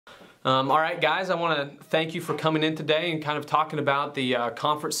All right, guys, I want to thank you for coming in today and kind of talking about the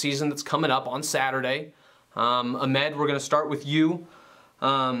conference season that's coming up on Saturday. Ahmed, we're going to start with you.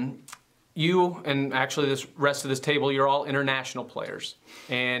 You and actually this rest of this table, you're all international players.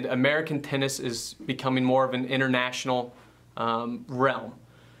 And American tennis is becoming more of an international realm.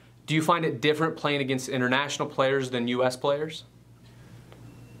 Do you find it different playing against international players than U.S. players?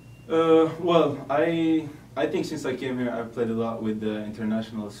 Well, I think since I came here, I've played a lot with the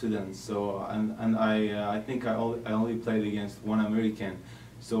international students. So and I think I only played against one American.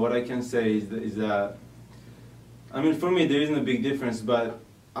 So what I can say is that I mean, for me there isn't a big difference, but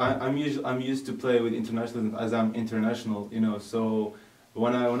I'm used to play with international as I'm international, you know. So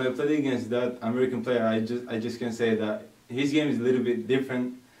when I played against that American player, I just can say that his game is a little bit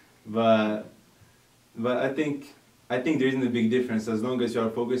different, but I think there isn't a big difference as long as you are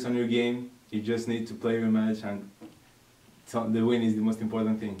focused on your game. You just need to play your match, and the win is the most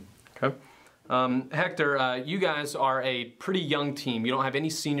important thing. Okay. Hector, you guys are a pretty young team. You don't have any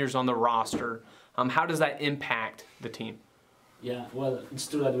seniors on the roster. How does that impact the team? Yeah, well, it's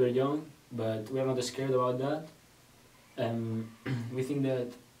true that we're young, but we're not scared about that. We think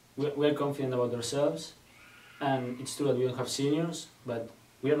that we're confident about ourselves, and it's true that we don't have seniors, but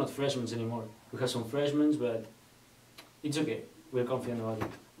we are not freshmen anymore. We have some freshmen, but it's okay. We're confident about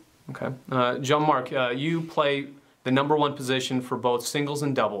it. Okay. Jean-Marc, you play the #1 position for both singles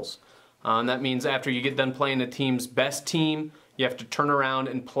and doubles. That means after you get done playing a team's best team, you have to turn around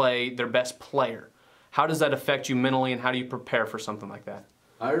and play their best player. How does that affect you mentally, and how do you prepare for something like that?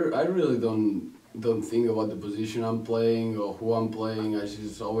 I really don't think about the position I'm playing or who I'm playing. I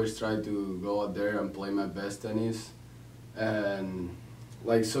just always try to go out there and play my best tennis. And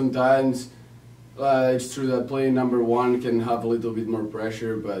like sometimes it's true that playing #1 can have a little bit more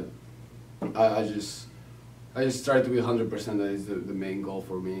pressure, but I just try to be 100%. That is the main goal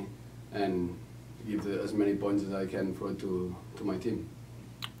for me, and give as many points as I can to my team.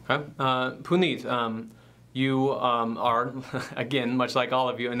 Okay. Puneet, you are, again, much like all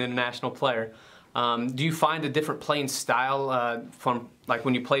of you, an international player. Do you find a different playing style from like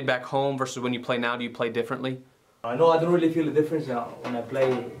when you played back home versus when you play now? Do you play differently? No, I don't really feel the difference when I play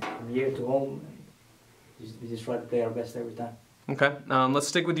from here to home. We just try to play our best every time. Okay. Let's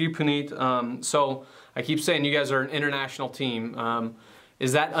stick with you, Puneet. So I keep saying you guys are an international team.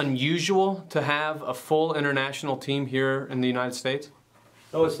 Is that unusual to have a full international team here in the United States?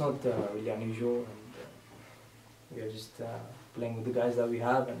 No, it's not really unusual, and we are just playing with the guys that we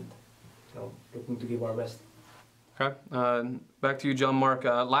have, and looking to give our best. Okay. Back to you, Jean-Marc.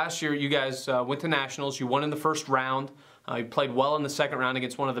 Last year, you guys went to nationals. You won in the first round. You played well in the second round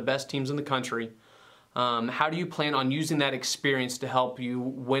against one of the best teams in the country. How do you plan on using that experience to help you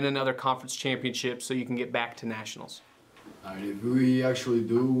win another conference championship so you can get back to nationals? If we actually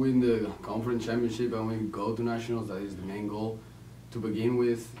do win the conference championship and we go to nationals, that is the main goal. To begin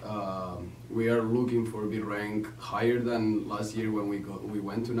with, we are looking for a big rank higher than last year when we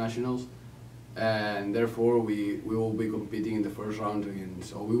went to nationals, and therefore we will be competing in the first round again.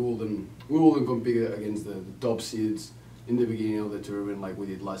 So we wouldn't compete against the top seeds in the beginning of the tournament like we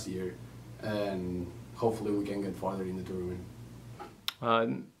did last year, and hopefully we can get farther in the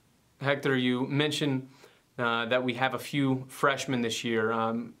tournament. Hector, you mentioned that we have a few freshmen this year.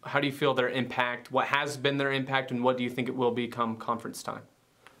 How do you feel their impact? What has been their impact, and what do you think it will be come conference time?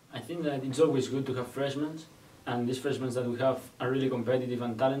 I think that it's always good to have freshmen, and these freshmen that we have are really competitive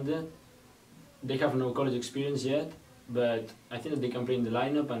and talented. They have no college experience yet, but I think that they can play in the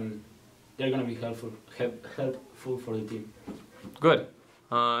lineup, and they're going to be helpful for the team. Good.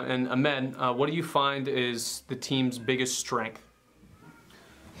 And Ahmed, what do you find is the team's biggest strength?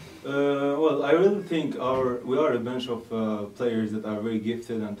 Well, I really think we are a bunch of players that are very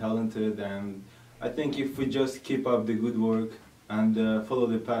gifted and talented, and I think if we just keep up the good work and follow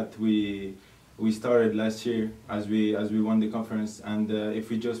the path we started last year as we won the conference, and if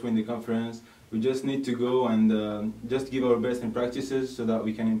we just win the conference, we just need to go and just give our best in practices so that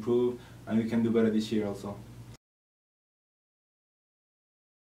we can improve and we can do better this year also.